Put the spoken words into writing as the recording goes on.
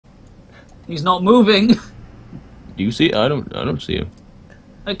He's not moving. Do you see? I don't see him.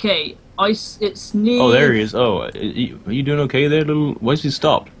 Okay, it's near... Oh, there he is. Oh, are you doing okay there, little... Why is he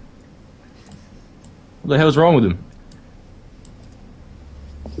stopped? What the hell's wrong with him?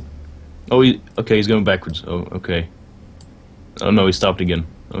 Oh, okay, he's going backwards. Oh, okay. Oh, no, he stopped again.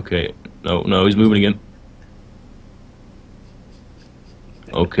 Okay. No, he's moving again.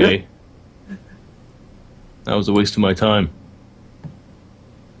 Okay. That was a waste of my time.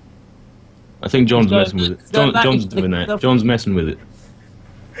 I think John's messing with it. John's doing that. John's messing with it.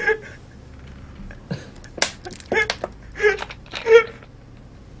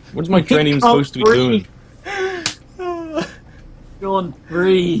 What's my train even supposed to be doing? John,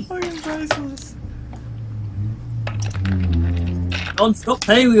 breathe. Fucking priceless. John, stop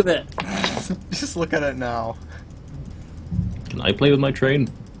playing with it. Just look at it now. Can I play with my train?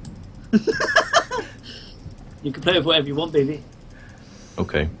 You can play with whatever you want, baby.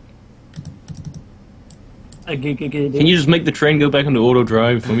 Okay. Can Can you just make the train go back into auto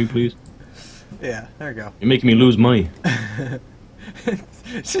drive for me, please? Yeah, there you go. You're making me lose money.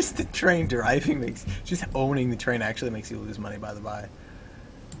 It's just the train driving just owning the train actually makes you lose money, by the by.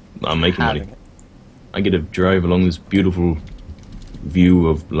 I'm making money. Having it. I get to drive along this beautiful view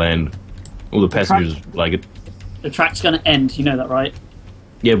of land. All the passengers like it. The track's gonna end, you know that, right?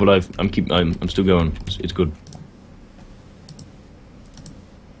 Yeah, but I'm still going. It's good.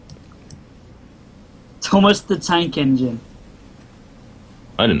 Thomas the Tank Engine.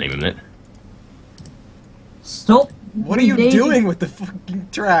 I didn't name him that. Stop. What are you doing with the fucking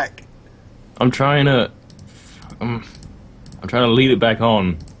track? I'm trying to lead it back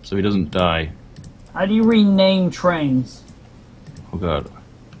on so he doesn't die. How do you rename trains? Oh god,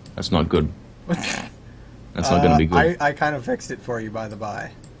 that's not good. That's not gonna be good. I kind of fixed it for you, by the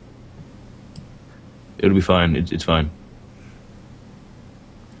by. It'll be fine. It's fine.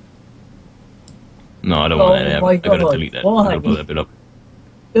 No, I don't want that to happen. I gotta delete that. I gotta blow that bit up.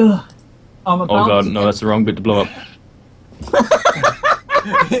 Ugh. I'm about Oh god, to no, that's the wrong bit to blow up.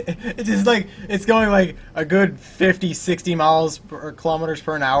 It's just like, it's going like a good 50, 60 kilometers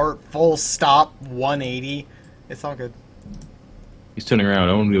per hour, full stop, 180. It's all good. He's turning around.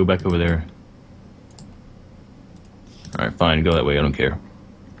 I want to go back over there. Alright, fine. Go that way. I don't care.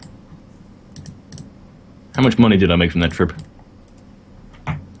 How much money did I make from that trip?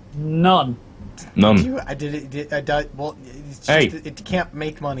 None. None. Well, it's just, Hey. it can't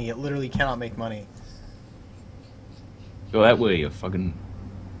make money. It literally cannot make money. Go that way, you fucking...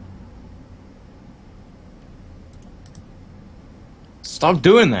 Stop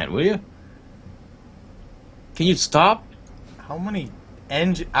doing that, will you? Can you stop? How many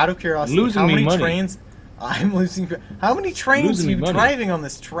out of curiosity, Losing how me many money. trains... I'm losing... How many trains Losing are me you money. driving on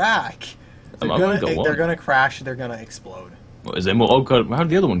this track? I'm only got one. They're gonna crash, they're gonna explode. What, is there more? Oh god, how did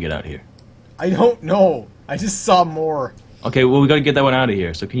the other one get out here? I don't know. I just saw more. Okay, well we gotta get that one out of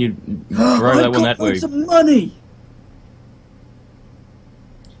here, so can you drive that one that way? I got loads of money!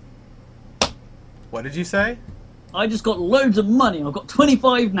 What did you say? I just got loads of money. I've got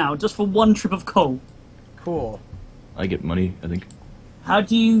 25 now, just for one trip of coal. Cool. I get money, I think. How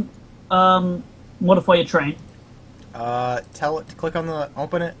do you, modify your train? Tell it to click on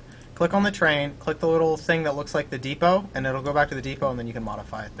open it, click on the train, click the little thing that looks like the depot, and it'll go back to the depot, and then you can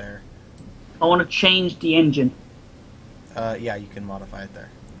modify it there. I want to change the engine. Yeah, you can modify it there.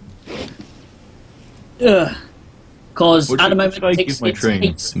 Ugh. Because What at the should- moment should I it give my train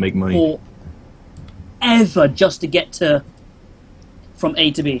takes to make money? forever just to get from A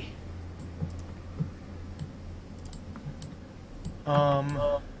to B.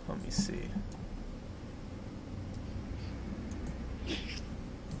 Let me see.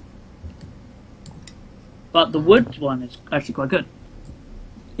 But the wood one is actually quite good.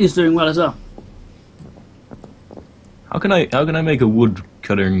 It's doing well as well. How can I make a wood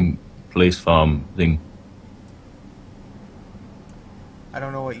cutting place farm thing? I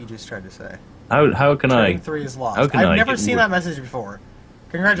don't know what you just tried to say. How can Train I? 3 is lost. how can I've I never get seen wood? that message before. Is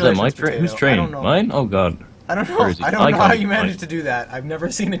that Congratulations, my train? Potato. Whose I train? don't know. Mine? Oh god. I don't know. Where is it? I don't I know how can't you find managed to do that. I've never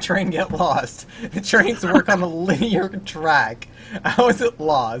seen a train get lost. The trains work on a linear track. How is it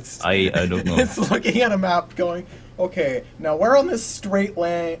lost? I don't know. It's looking at a map going, okay, now where on this straight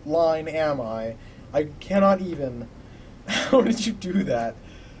line am I? I cannot even. How did you do that?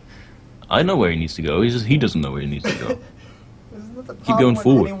 I know where he needs to go. He doesn't know where he needs to go. Isn't that the Keep problem going when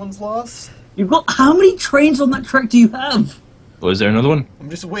forward. anyone's lost? You've got how many trains on that track do you have? Oh, is there another one? I'm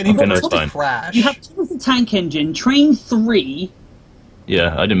just waiting Okay, for no, it it's to fine. crash. You have Thomas the Tank Engine, Train 3.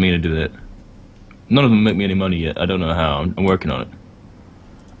 Yeah, I didn't mean to do that. None of them make me any money yet. I don't know how. I'm working on it.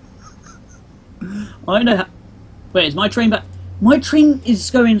 I know how. Wait, is my train back? My train is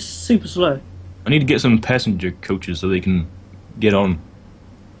going super slow. I need to get some passenger coaches so they can get on.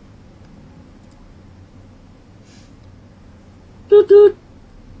 Doot doot.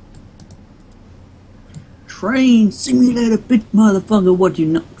 Train simulator, bitch, motherfucker. What you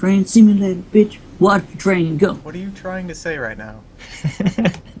know? Train simulator, bitch. Watch the train go. What are you trying to say right now?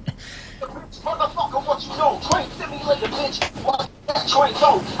 Motherfucker, what you know? Train simulator, bitch. What that train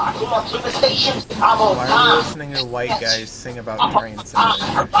go? I come up to the station. I'm on Why are time. you listening to white guys sing about train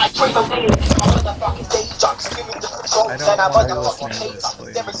simulator? I train the lane. Motherfucking day jocks. Give me the song. I don't want you listening to this,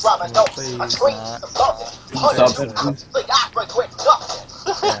 please. Please not. Stop it.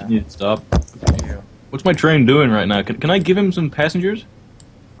 Yeah, You need to stop. you. What's my train doing right now? Can I give him some passengers?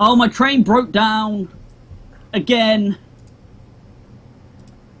 Oh, my train broke down again.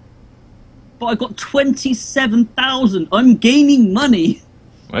 But I got 27,000. I'm gaining money.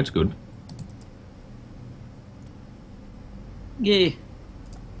 That's good. Yeah.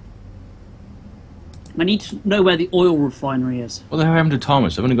 I need to know where the oil refinery is. What the hell happened to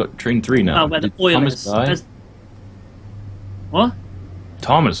Thomas? I've only got train 3 now. Oh, where the Did oil Thomas is. die? What?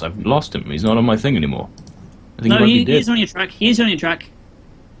 Thomas, I've lost him. He's not on my thing anymore. I think No, he might be dead. he's on your track. He's on your track.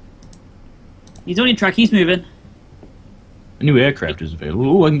 He's on your track. He's moving. A new aircraft is available.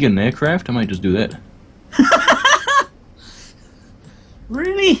 Oh, I can get an aircraft. I might just do that.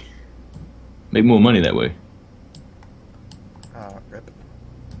 Really? Make more money that way. Rip.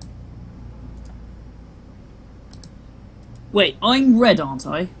 Wait, I'm red, aren't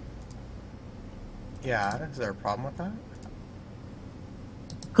I? Yeah, is there a problem with that?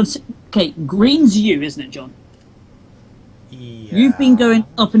 Okay, green's you, isn't it, John? Yeah. You've been going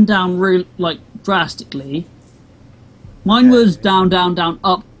up and down real, like, drastically. Mine was down, down, down,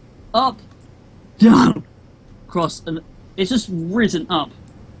 up, down, across, and it's just risen up.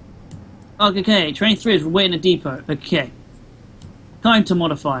 Okay, train 3 is waiting at depot. Okay. Time to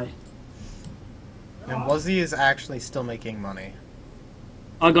modify. And Wuzzy is actually still making money.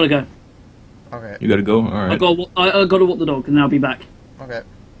 I gotta go. Okay, You gotta go? I Alright. gotta walk the dog, and then I'll be back. okay.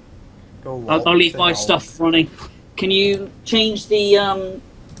 Go I'll leave Walt, my Walt. stuff running. Can you change the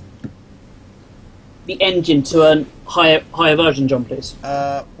engine to a higher version, John, please?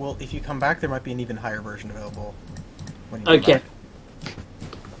 Well, if you come back, there might be an even higher version available. When you come Okay. back.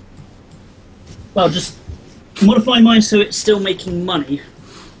 Well, just modify mine so it's still making money,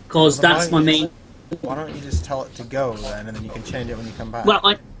 because Well, that's why my don't you main. Why don't you just tell it to go then, and then you can change it when you come back?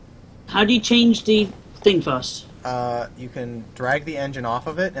 Well, how do you change the thing first? You can drag the engine off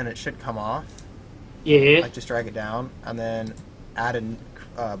of it, and it should come off. Yeah. Like, just drag it down, and then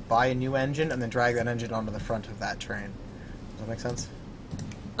buy a new engine, and then drag that engine onto the front of that train. Does that make sense?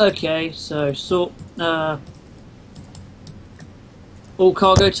 Okay, so sort all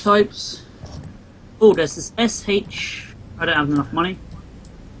cargo types. Oh, there's this SH. I don't have enough money.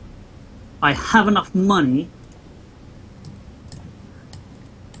 I have enough money.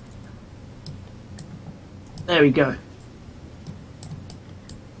 There we go.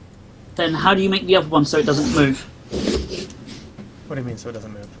 Then how do you make the other one so it doesn't move? What do you mean, so it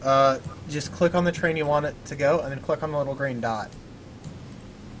doesn't move? Just click on the train you want it to go, and then click on the little green dot.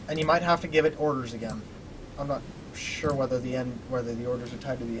 And you might have to give it orders again. I'm not sure whether the orders are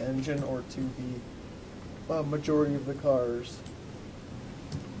tied to the engine or to the majority of the cars.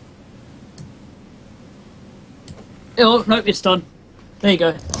 Oh, nope, it's done. There you go.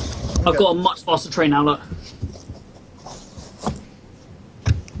 I've got a much faster train now, look.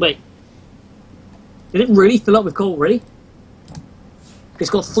 Wait. Did it really fill up with coal, really? It's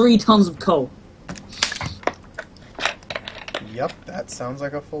got 3 tons of coal. Yep, that sounds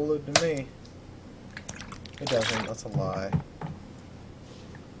like a full load to me. It doesn't, that's a lie.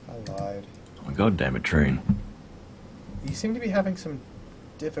 I lied. Oh my god damn it, train. You seem to be having some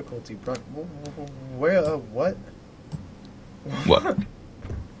difficulty, bro. Where, what? What?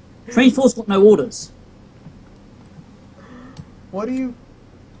 Train 4's got no orders. What do you...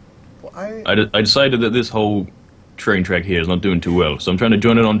 Well, I decided that this whole train track here is not doing too well, so I'm trying to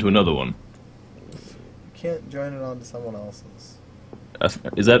join it onto another one. can't join it onto someone else's.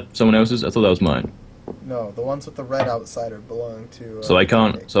 Is that someone else's? I thought that was mine. No, the ones with the red outsider belong to... So I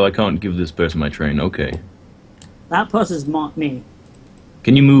can't give this person my train. Okay. That person's me.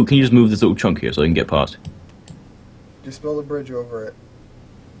 Can you just move this little chunk here so I can get past? Just build a bridge over it.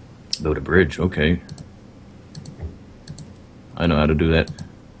 Build a bridge, okay. I know how to do that.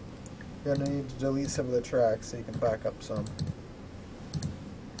 You're gonna need to delete some of the tracks so you can back up some.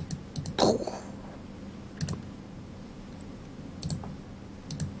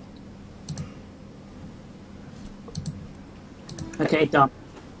 Okay, done.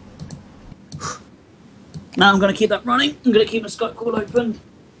 Now I'm going to keep that running. I'm going to keep my Skype call open.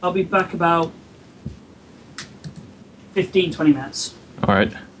 I'll be back about 15, 20 minutes.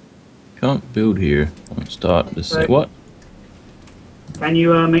 Alright. Can't build here. I'll start this. Right. What? Can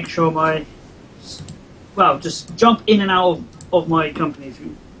you make sure my... Well, just jump in and out of my company if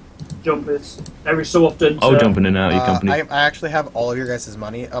you jump this every so often. Oh, jumping in and out of your company. I actually have all of your guys'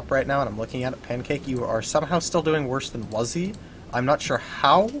 money up right now, and I'm looking at it. Pancake, you are somehow still doing worse than Wuzzy. I'm not sure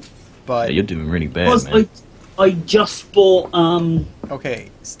how, but... Yeah, you're doing really bad, Because man. I just bought...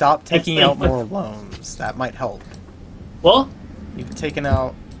 Okay, stop taking out more loans. That might help. What? You've taken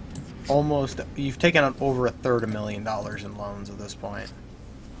out You've taken out over $1/3 in loans at this point.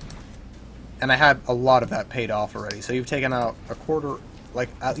 And I had a lot of that paid off already. So you've taken out a quarter... Like,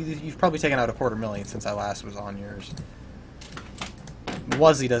 you've probably taken out $250,000 since I last was on yours.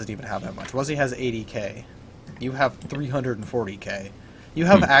 Wuzzy doesn't even have that much. Wuzzy has 80K. You have 340K. You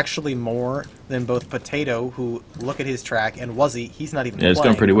have actually more than both Potato, who, look at his track, and Wuzzy, he's not even Yeah, it's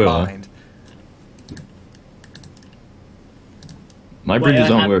playing going pretty well, huh? combined. My bridges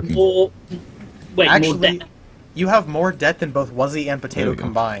aren't working. More Actually, debt. you have more debt than both Wuzzy and There Potato we go.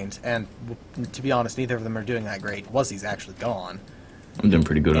 combined, and to be honest, neither of them are doing that great. Wuzzy's actually gone. I'm doing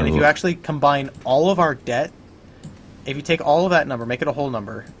pretty good And on if it. you actually combine all of our debt, if you take all of that number, make it a whole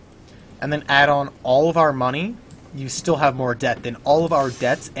number, and then add on all of our money, you still have more debt than all of our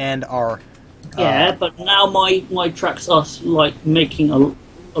debts and our... Yeah, but now my tracks are like making a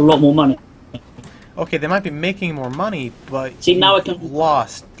lot more money. Okay, they might be making more money, but See, now I you've can-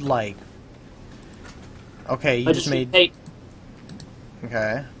 lost, like... Okay, you I just made... paid-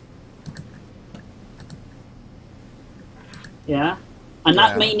 Okay. Yeah, and Yeah.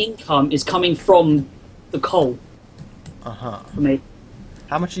 that main income is coming from the coal Uh-huh. for me.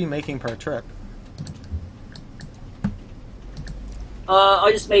 How much are you making per trip? I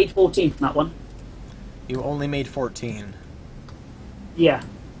just made 14 from that one. You only made 14. Yeah.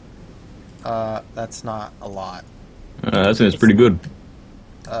 That's not a lot. I think it's pretty good.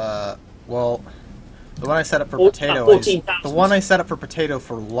 Well, the one I set up for Four- potato is 14,000. the one I set up for potato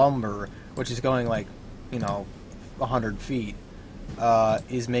for lumber, which is going like, 100 feet,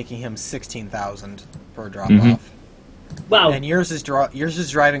 is making him 16,000 per drop Mhm. off. Wow. And yours is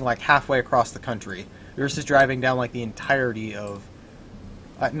driving like halfway across the country. Yours is driving down like the entirety of.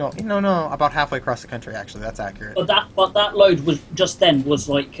 No, about halfway across the country. Actually, that's accurate. But that load was just then was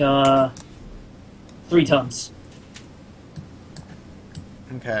like 3 tons.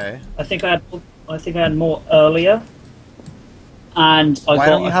 Okay. I think I had more earlier, and I Why got.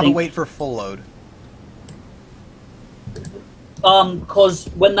 don't you I have think, it wait for full load? Because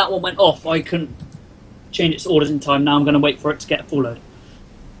when that one went off, I couldn't change its orders in time. Now I'm going to wait for it to get a full load.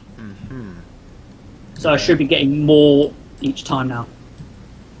 Mm-hmm. So I Okay. should be getting more each time now.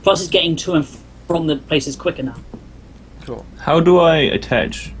 Plus, it's getting to and from the places quicker now. Cool. How do I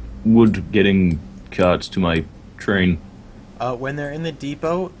attach wood getting carts to my train? When they're in the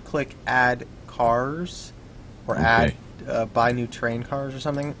depot, click Add Cars, or Okay. Add Buy New Train Cars or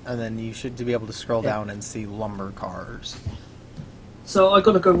something, and then you should be able to scroll Yeah. down and see Lumber Cars. So I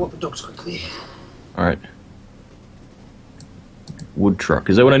got to go walk the dogs quickly. Alright. Wood truck.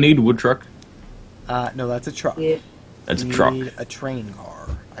 Is that what I need? Wood truck? No, that's a truck. Yeah. That's a You truck. need a train car,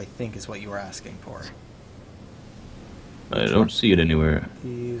 I think is what you were asking for. I don't see it anywhere.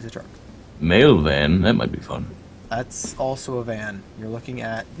 Use a truck. Mail van? That might be fun. That's also a van. You're looking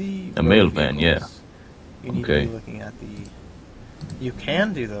at the A road mail van, vehicles. You need Okay. to be looking at the... You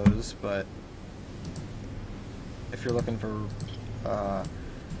can do those, but if you're looking for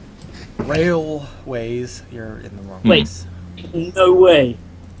railways, you're in the wrong Wait. place. No way.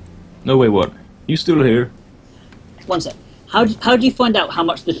 No way, what? You still here? One sec. How do you find out how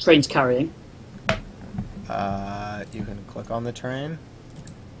much the train's carrying? You can click on the train,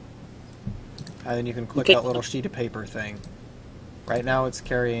 and then you can click Okay. that little sheet of paper thing. Right now it's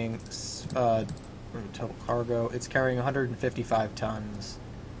carrying total cargo. It's carrying 155 tons,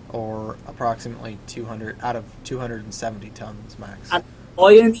 or approximately 200 out of 270 tons max. And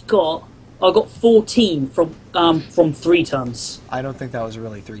I got 14 from 3 tons. I don't think that was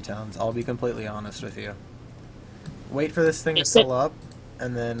really 3 tons. I'll be completely honest with you. Wait for this thing to It said- fill up,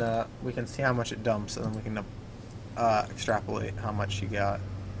 and then we can see how much it dumps, and then we can extrapolate how much you got.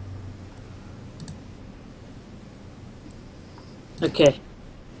 Okay.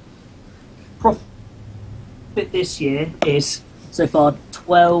 Profit this year is so far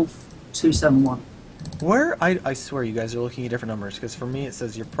 12,271. Where I swear you guys are looking at different numbers, because for me it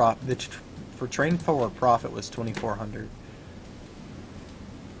says your for train forward profit was 2,400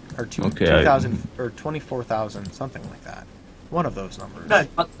 or Okay, 2,000 or 24,000, something like that. One of those numbers. No,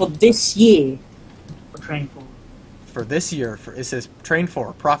 but for this year, Train for. For this year, it says train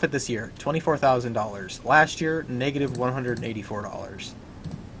 4, profit this year, $24,000. Last year, negative $184.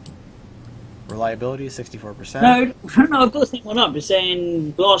 Reliability is 64%. No, I've got the same one up. It's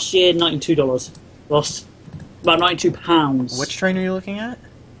saying last year $92. Lost about £92. Which train are you looking at?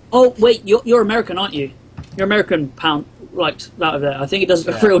 Oh wait, you're American, aren't you? You're American pound, like that over there. I think it does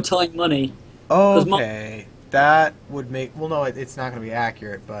Yeah. real time money. Okay, that would make... Well, no, it's not going to be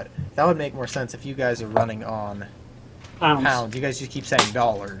accurate, but that would make more sense if you guys are running on pounds. You guys just keep saying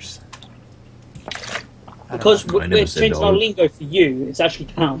dollars. Because I never we're said changing our dollars. lingo for you. It's actually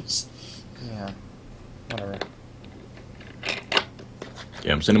pounds. Yeah, whatever.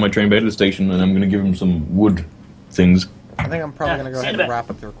 Yeah, I'm sending my train back to the station, and I'm going to give him some wood things. I think I'm probably Yeah, going to go see ahead you in a and bit. wrap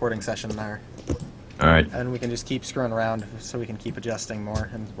up the recording session there. All right. And we can just keep screwing around so we can keep adjusting more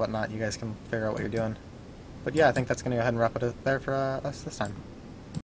and whatnot. You guys can figure out what you're doing. But yeah, I think that's going to go ahead and wrap it up there for us this time.